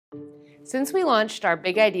Since we launched our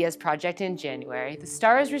Big Ideas project in January, the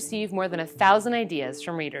Star has received more than 1,000 ideas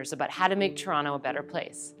from readers about how to make Toronto a better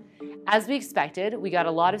place. As we expected, we got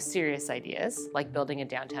a lot of serious ideas, like building a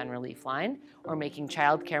downtown relief line or making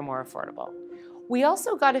childcare more affordable. We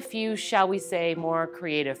also got a few, shall we say, more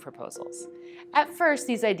creative proposals. At first,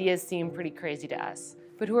 these ideas seemed pretty crazy to us,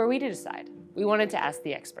 but who are we to decide? We wanted to ask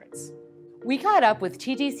the experts. We caught up with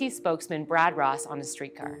TTC spokesman Brad Ross on a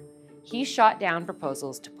streetcar. He shot down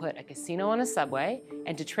proposals to put a casino on a subway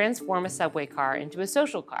and to transform a subway car into a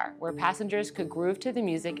social car where passengers could groove to the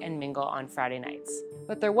music and mingle on Friday nights.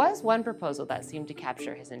 But there was one proposal that seemed to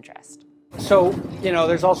capture his interest. So,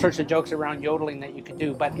 there's all sorts of jokes around yodeling that you could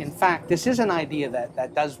do, but in fact, this is an idea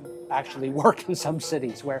that does actually work in some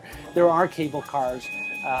cities where there are cable cars,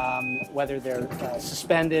 whether they're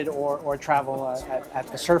suspended or travel at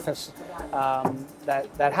the surface,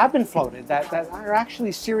 that have been floated, that are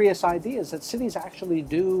actually serious ideas, that cities actually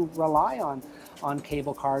do rely on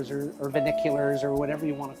cable cars or vernaculars or whatever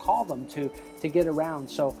you want to call them to get around.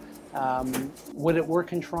 So would it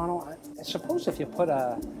work in Toronto? I suppose if you put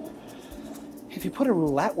a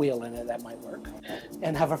roulette wheel in it, that might work,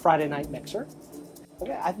 and have a Friday night mixer.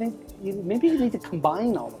 Okay, I think maybe you need to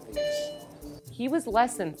combine all of these. He was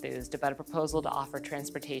less enthused about a proposal to offer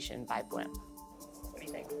transportation by blimp. What do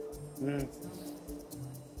you think?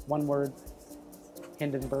 One word,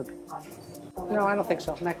 Hindenburg. No, I don't think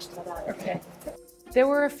so. Next. Okay. There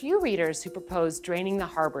were a few readers who proposed draining the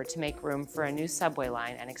harbor to make room for a new subway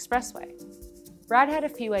line and expressway. Brad had a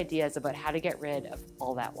few ideas about how to get rid of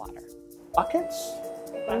all that water. Buckets?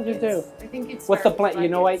 What did you do? I think it's with the blimp. You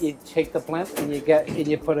know what? You take the blimp and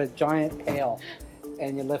you put a giant pail,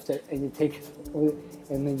 and you lift it and you take it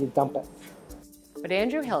and then you dump it. But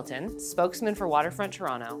Andrew Hilton, spokesman for Waterfront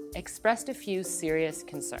Toronto, expressed a few serious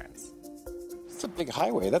concerns. It's a big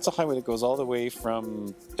highway. That's a highway that goes all the way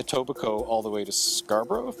from Etobicoke all the way to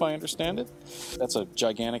Scarborough, if I understand it. That's a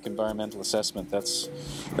gigantic environmental assessment. That's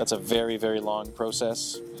a very, very long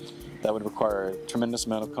process. That would require a tremendous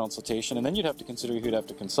amount of consultation, and then you'd have to consider who'd have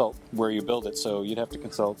to consult where you build it. So you'd have to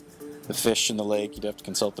consult the fish in the lake, you'd have to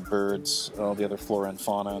consult the birds, all the other flora and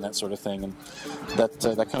fauna and that sort of thing. And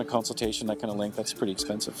that kind of consultation, that kind of link, that's pretty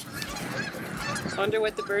expensive. I wonder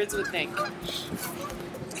what the birds would think.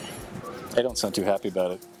 I don't sound too happy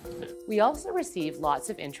about it. We also received lots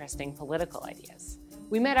of interesting political ideas.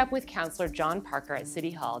 We met up with Councillor John Parker at City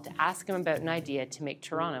Hall to ask him about an idea to make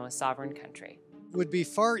Toronto a sovereign country. Would be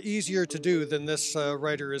far easier to do than this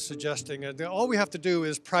writer is suggesting. And all we have to do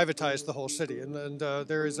is privatize the whole city, and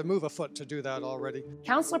there is a move afoot to do that already.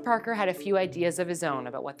 Councillor Parker had a few ideas of his own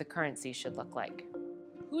about what the currency should look like.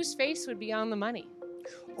 Whose face would be on the money?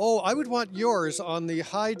 Oh, I would want yours on the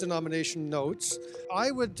high denomination notes. I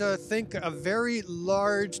would think a very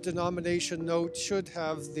large denomination note should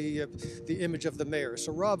have the image of the mayor.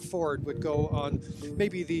 So Rob Ford would go on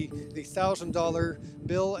maybe the $1,000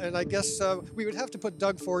 bill, and I guess we would have to put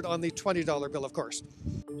Doug Ford on the $20 bill, of course.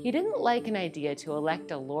 He didn't like an idea to elect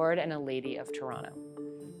a Lord and a Lady of Toronto.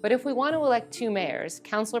 But if we want to elect two mayors,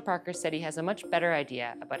 Councillor Parker said he has a much better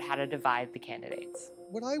idea about how to divide the candidates.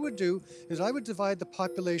 What I would do is I would divide the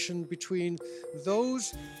population between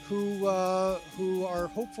those who are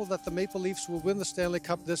hopeful that the Maple Leafs will win the Stanley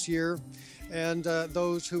Cup this year and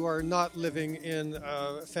those who are not living in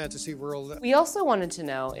a fantasy world. We also wanted to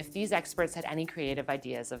know if these experts had any creative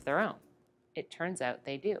ideas of their own. It turns out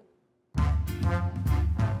they do.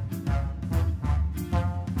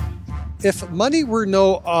 If money were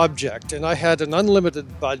no object and I had an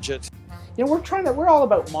unlimited budget, we're all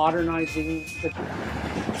about modernizing the...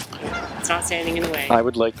 It's not standing in the way. I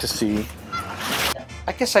would like to see...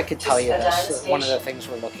 I guess I could tell you this. One of the things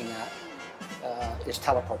we're looking at is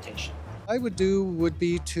teleportation. What I would do would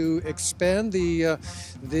be to expand the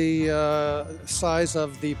size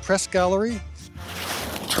of the press gallery.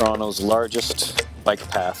 Toronto's largest bike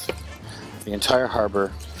path, the entire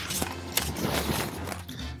harbour.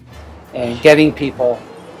 And getting people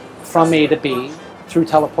from A to B through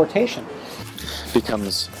teleportation.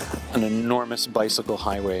 Becomes an enormous bicycle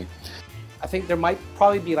highway. I think there might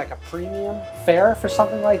probably be like a premium fare for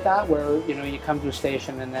something like that, where you come to a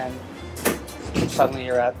station and then suddenly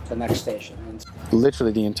you're at the next station.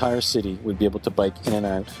 Literally the entire city would be able to bike in and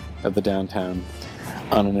out of the downtown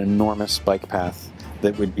on an enormous bike path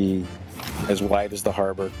that would be as wide as the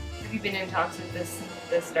harbour. Have you been in talks with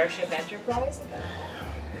the Starship Enterprise?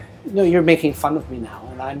 No, you're making fun of me now,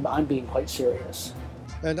 and I'm being quite serious.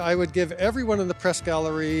 And I would give everyone in the press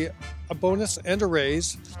gallery a bonus and a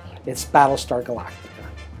raise. It's Battlestar Galactica.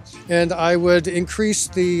 and I would increase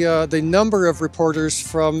the number of reporters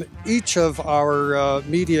from each of our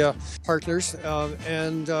media partners,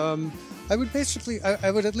 and I would basically, I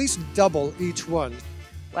would at least double each one.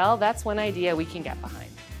 Well, that's one idea we can get behind.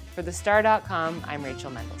 For thestar.com, I'm Rachel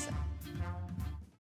Mendelson.